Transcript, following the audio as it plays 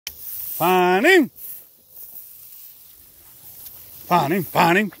Find him. Find him,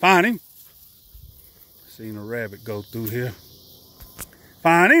 find him, find him. Seen a rabbit go through here.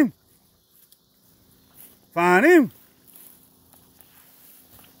 Find him. Find him.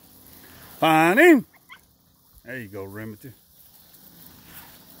 Find him. There you go, Remington.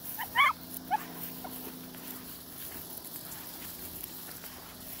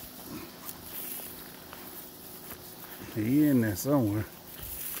 He in there somewhere.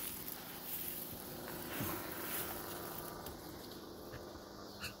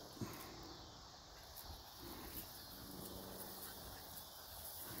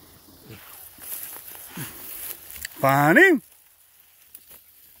 Find him.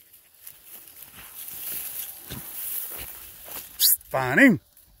 Find him.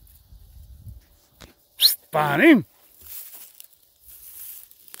 Find him.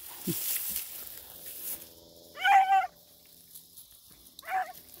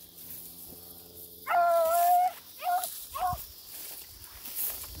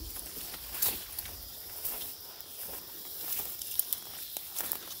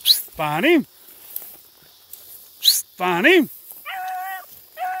 Find him. Find him.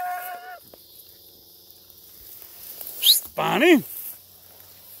 Find him.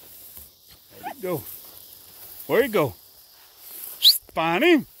 Where'd he go? Where'd he go? Find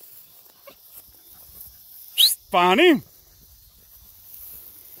him. Find him.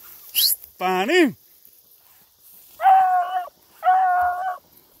 Find him.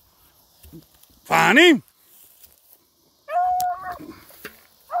 Find him.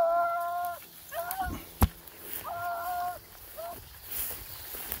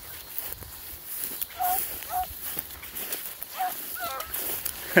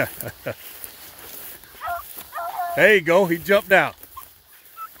 There you go, he jumped out.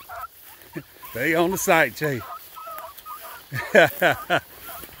 Stay on the site, Jay.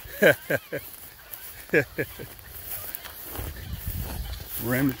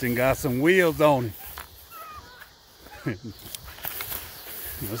 Remington got some wheels on him.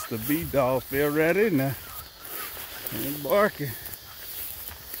 Mr. B-Dog feel ready now. And barking.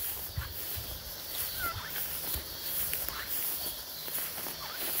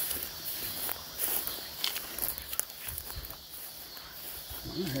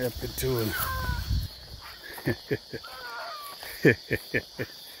 What happened to him?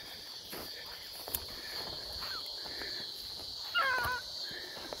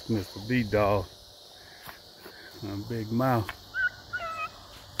 Mr. B-Dog. A big mouth.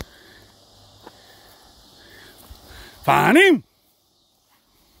 Find him.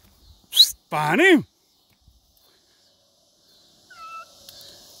 Find him.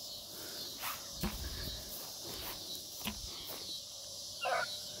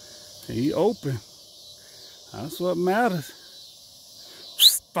 He open. That's what matters.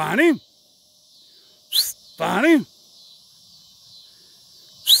 Find him. Find him.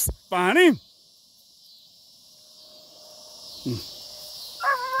 Find him.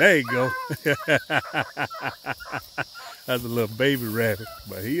 There you go. That's a little baby rabbit,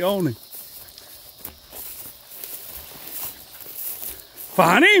 but he on him.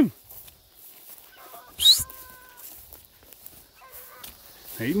 Find him.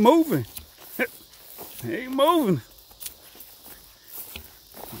 He moving. He moving.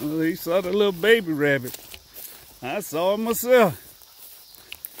 Well, he saw the little baby rabbit. I saw him myself.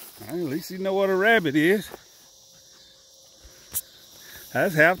 At least he know what a rabbit is.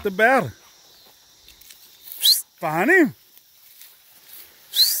 That's half the battle. Find him.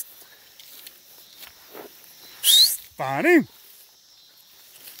 Find him.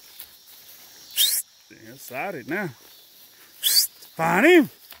 Inside it now. Find him.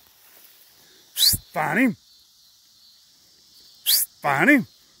 Find him. Find him.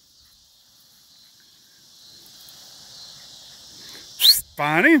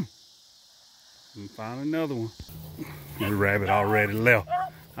 Find him. And find another one. The rabbit already left.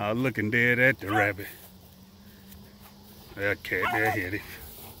 I was looking dead at the rabbit. That cat there hit it.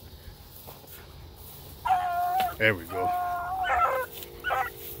 There we go.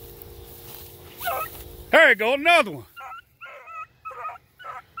 There you go, another one.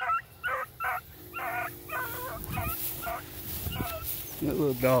 That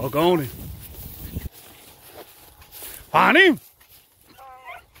little dog on him. Find him.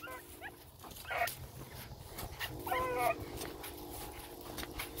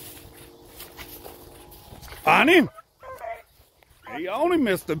 Find him. Hey, on him,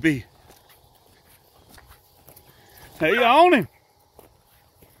 Mr. B. Hey, on him.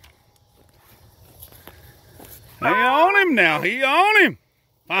 Hey, on him now. He on him.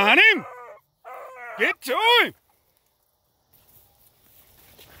 Find him. Get to him.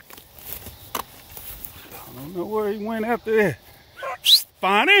 don't know where he went after that.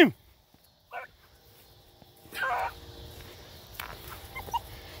 Find him.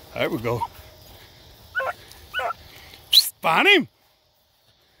 There we go. Find him.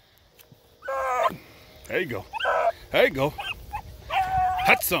 There you go. There you go.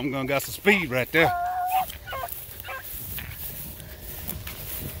 That's something gonna got some speed right there.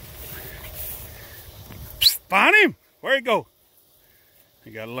 Find him. Where'd he go?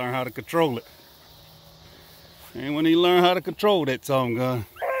 You gotta learn how to control it. And when he learn how to control that something gun.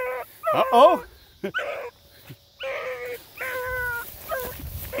 Uh-oh.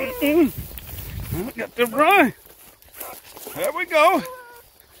 Got to run. There we go.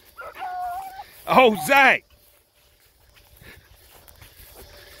 Oh, Zach.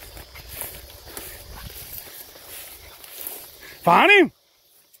 Find him.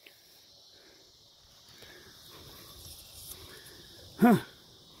 Huh.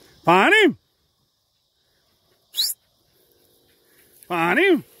 Find him. Find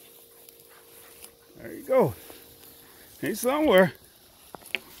him. There you go. He's somewhere.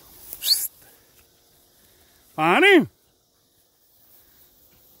 Find him.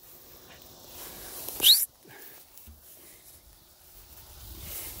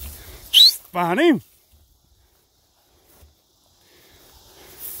 Find him.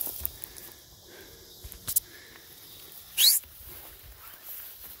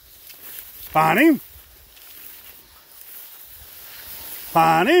 Find him.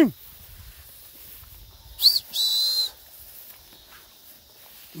 Find him.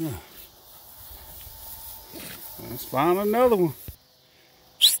 Let's find another one.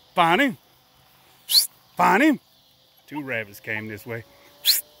 Find him. Find him. 2 rabbits came this way.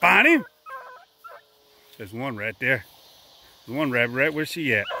 Find him. There's one right there. There's one rabbit right where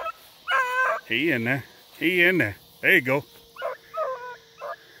she at. He in there. He in there. There you go.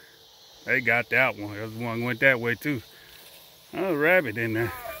 They got that one. There's one went that way too. Oh, rabbit in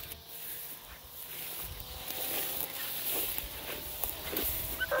there.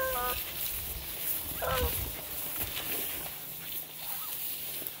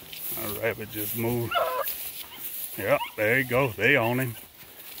 A rabbit just moved. Yep, there you go. They on him.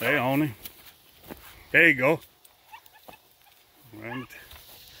 They on him. There you go. Right.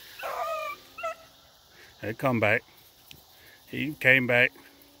 They come back. He came back.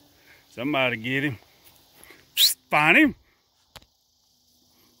 Somebody get him. Find him.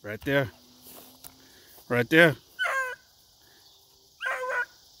 Right there. Right there.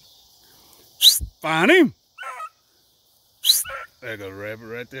 Find him. There goes a rabbit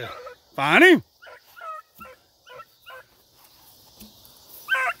right there. Find him.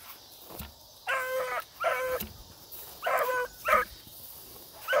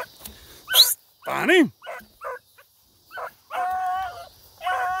 Find him.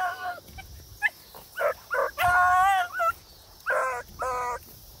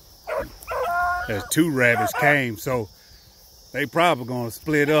 There's 2 rabbits came, so they probably gonna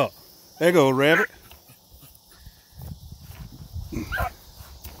split up. There go a rabbit.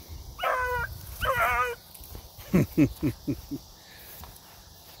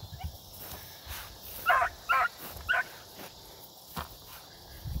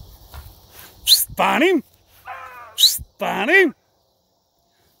 Find him. Find him.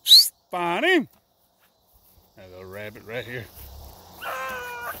 Find him. There's a rabbit right here.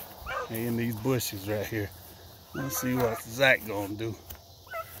 He in these bushes right here. Let's see what Zach gonna do.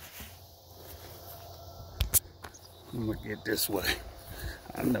 I'm gonna get this way.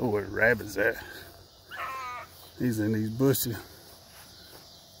 I know where the rabbit's at. He's in these bushes.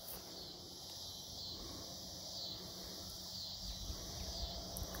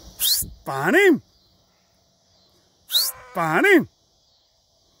 Find him. Find him.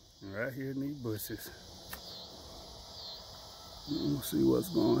 Right here in these bushes. We'll see what's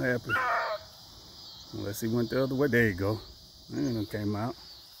gonna happen. Unless he went the other way. There you go. And it came out.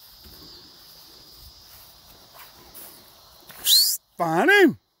 Find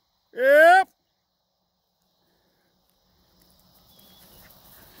him. Yep.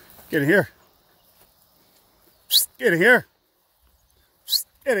 Get in here. Get in here.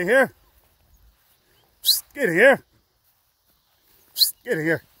 Get in here. Get in here. Get in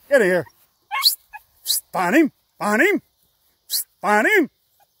here. Get in here. Find him. Find him. Find him.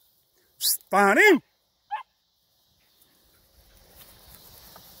 Find him.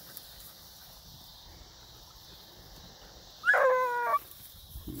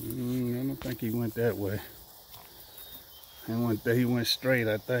 I don't think he went that way. He went straight,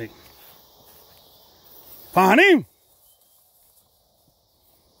 I think. Find him.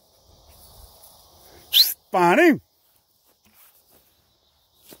 Find him.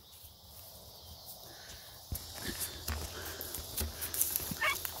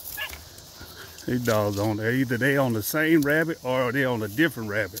 These dogs on there, either they on the same rabbit or they on a different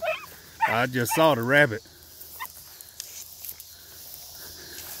rabbit. I just saw the rabbit.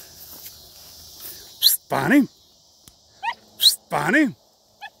 Bonnie. Bonnie.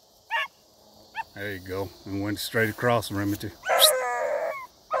 There you go. And went straight across the Remington.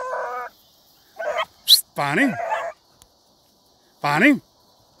 Bonnie. Bonnie.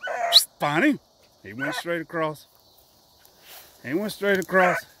 Bonnie. He went straight across. He went straight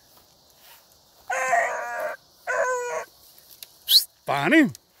across. Bonnie.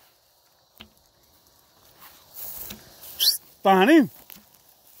 Bonnie.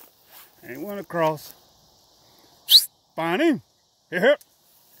 He went across. Bonnie. Here.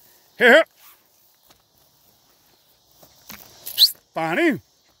 Here. Bonnie.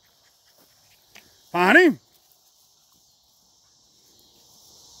 Bonnie.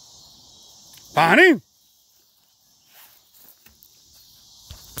 Bonnie.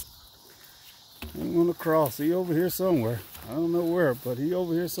 He went across. He over here somewhere. I don't know where, but he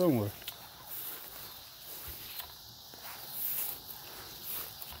over here somewhere.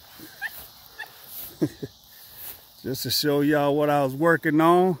 Just to show y'all what I was working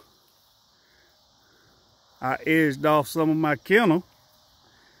on, I edged off some of my kennel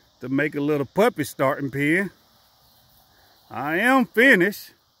to make a little puppy starting pen. I am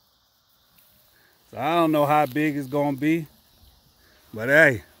finished. So I don't know how big it's gonna be, but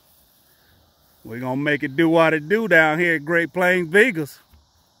hey, we're gonna make it do what it do down here at Great Plains Beagles.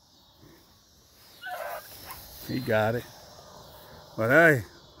 He got it. But hey,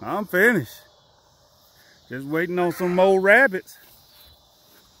 I'm finished. Just waiting on some more rabbits.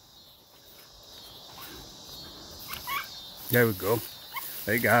 There we go.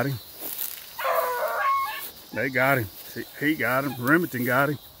 They got him. They got him. He got him. Remington got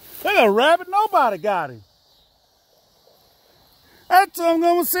him. Look at a rabbit. Nobody got him. That's some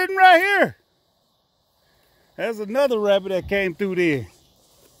of them sitting right here. There's another rabbit that came through there.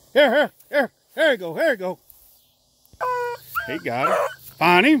 Here. Here you go. Here you go. He got him.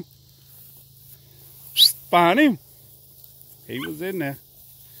 Find him. Find him. He was in there.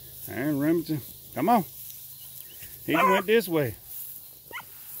 And Remington, come on. He went this way.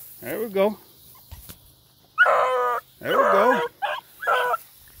 There we go. There we go.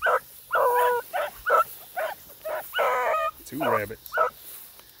 Two rabbits.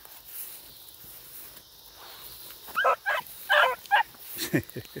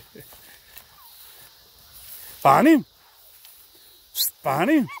 Find him. Find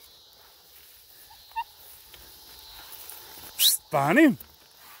him. Find him.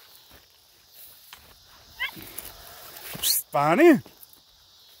 Find him.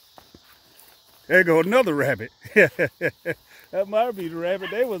 There go another rabbit. That might be the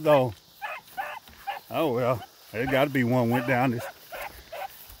rabbit they was on. Oh well, there got to be one went down this.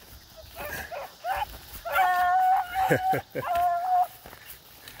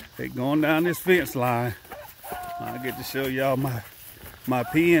 They going down this fence line. I get to show y'all my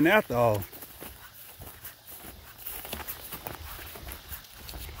pen after all.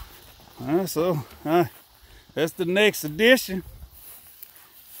 That's the next addition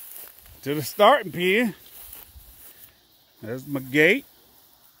to the starting pen. That's my gate.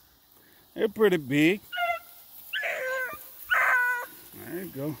 They're pretty big. There you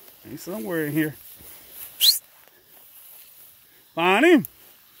go. He's somewhere in here. Find him.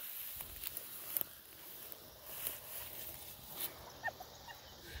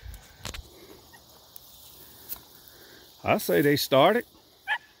 I say they started.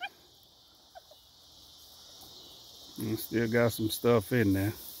 And still got some stuff in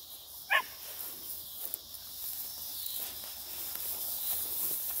there.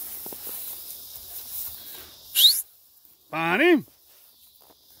 Find him.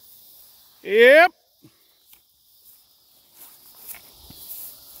 Yep.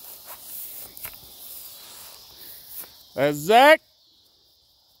 That's Zach.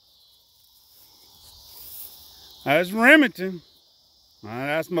 That's Remington.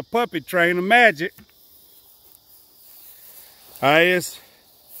 That's my puppy trainer, Magic. It's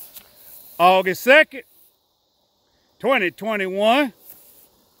August 2nd, 2021.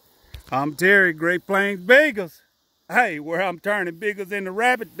 I'm Terry, Great Plains Beagles. Hey, where I'm turning beagles into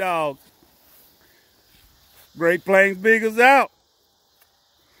rabbit dogs. Great Plains Beagles out.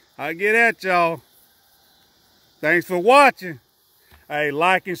 I get at y'all. Thanks for watching. Hey,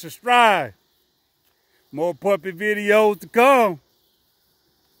 like and subscribe. More puppy videos to come.